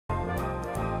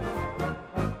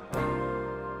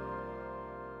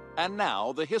And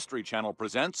now the History Channel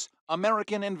presents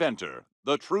American Inventor,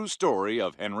 the true story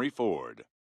of Henry Ford.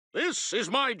 This is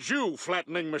my Jew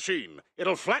flattening machine.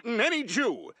 It'll flatten any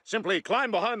Jew. Simply climb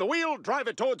behind the wheel, drive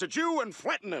it towards a Jew, and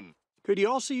flatten him. Could you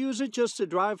also use it just to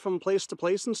drive from place to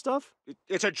place and stuff?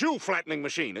 It's a Jew flattening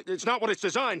machine. It's not what it's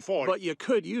designed for. But you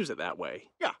could use it that way.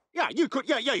 You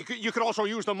could also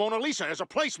use the Mona Lisa as a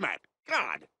placemat.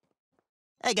 God.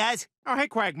 Hey, guys. Oh, hey,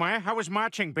 Quagmire. How was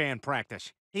marching band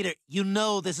practice? Peter, you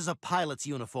know this is a pilot's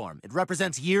uniform. It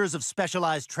represents years of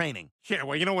specialized training. Yeah,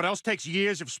 well, you know what else takes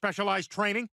years of specialized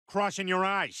training? Crossing your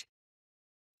eyes.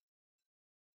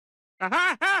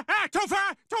 Aha! Ha! Too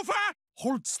far! Too far!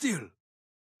 Hold still.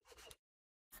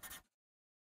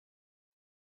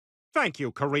 Thank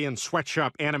you, Korean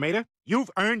sweatshop animator.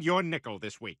 You've earned your nickel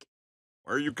this week.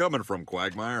 Where are you coming from,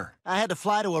 Quagmire? I had to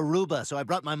fly to Aruba, so I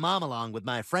brought my mom along with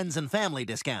my friends and family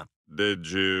discount.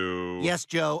 Did you? Yes,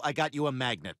 Joe, I got you a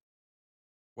magnet.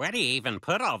 Where do you even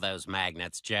put all those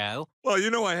magnets, Joe? Well,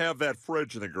 you know I have that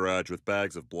fridge in the garage with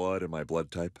bags of blood and my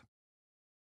blood type.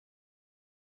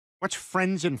 What's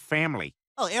friends and family?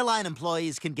 Oh, airline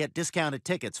employees can get discounted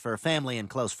tickets for family and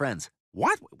close friends.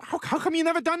 What? How come you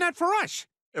never done that for us?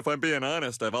 If I'm being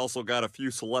honest, I've also got a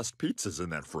few Celeste pizzas in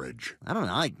that fridge. I don't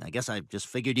know, I guess I just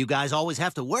figured you guys always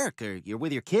have to work, or you're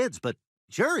with your kids, but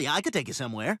sure, yeah, I could take you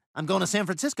somewhere. I'm going to San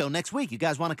Francisco next week. You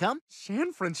guys want to come?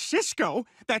 San Francisco?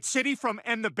 That city from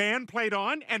And the Band Played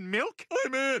On and Milk?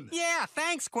 I'm in! Yeah,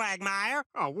 thanks, Quagmire.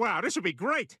 Oh, wow, this would be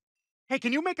great. Hey,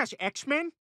 can you make us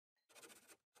X-Men?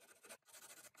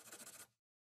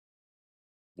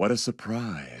 What a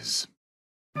surprise.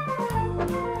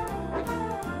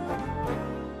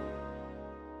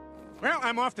 Well,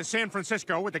 I'm off to San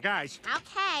Francisco with the guys.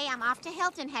 Okay, I'm off to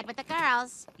Hilton Head with the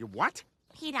girls. You what?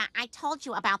 Peter, I told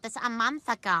you about this a month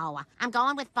ago. I'm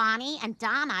going with Bonnie and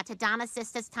Donna to Donna's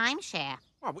sister's timeshare.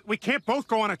 Well, we can't both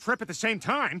go on a trip at the same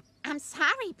time. I'm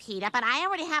sorry, Peter, but I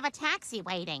already have a taxi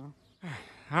waiting.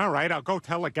 All right, I'll go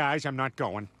tell the guys I'm not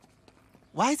going.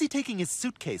 Why is he taking his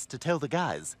suitcase to tell the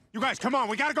guys? You guys, come on,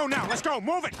 we gotta go now. Let's go,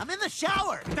 move it. I'm in the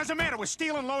shower. It doesn't matter, we're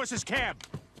stealing Lois's cab.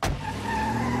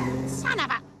 Son of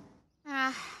a...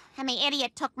 and the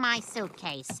idiot took my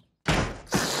suitcase.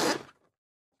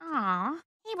 Aw,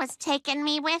 he was taking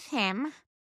me with him.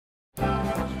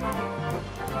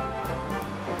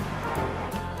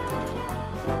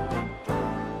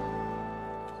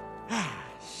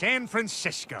 San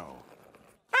Francisco.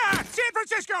 San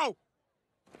Francisco!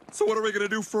 So what are we gonna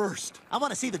do first? I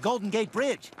want to see the Golden Gate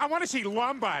Bridge. I want to see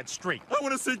Lombard Street. I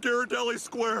want to see Ghirardelli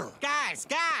Square.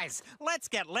 Guys, let's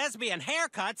get lesbian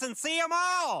haircuts and see them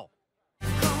all.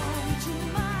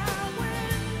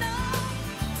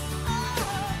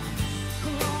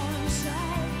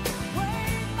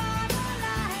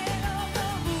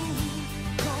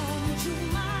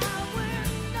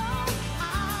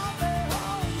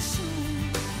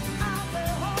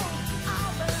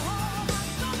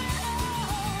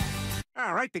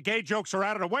 All right, the gay jokes are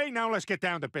out of the way. Now let's get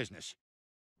down to business.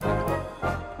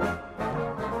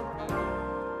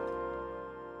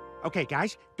 Okay,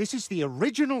 guys, this is the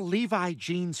original Levi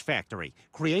jeans factory,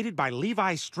 created by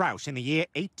Levi Strauss in the year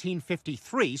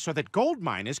 1853 so that gold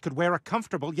miners could wear a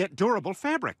comfortable yet durable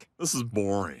fabric. This is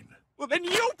boring. Well, then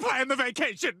you plan the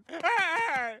vacation.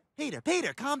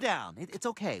 Peter, calm down. It's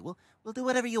okay. We'll do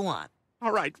whatever you want.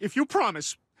 All right, if you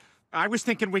promise. I was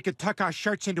thinking we could tuck our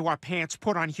shirts into our pants,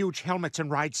 put on huge helmets, and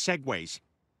ride Segways.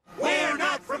 We're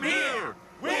not from here!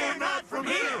 We're not from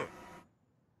here!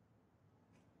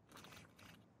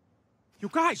 You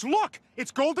guys, look!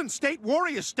 It's Golden State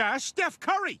Warriors star Steph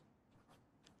Curry!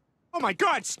 Oh my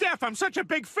God, Steph, I'm such a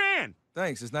big fan!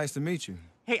 Thanks, it's nice to meet you.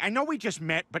 Hey, I know we just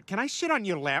met, but can I sit on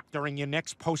your lap during your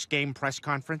next post-game press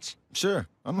conference? Sure,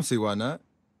 I don't see why not.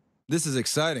 This is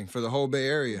exciting for the whole Bay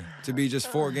Area, to be just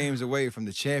 4 games away from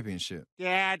the championship.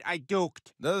 Dad, I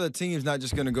duked. The other team's not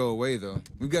just gonna go away, though.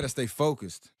 We've got to stay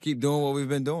focused. Keep doing what we've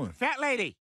been doing. Fat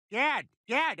lady! Dad,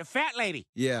 the fat lady!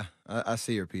 Yeah, I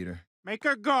see her, Peter. Make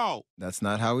her go! That's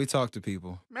not how we talk to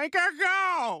people. Make her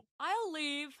go! I'll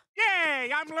leave. Yay!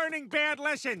 I'm learning bad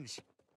lessons!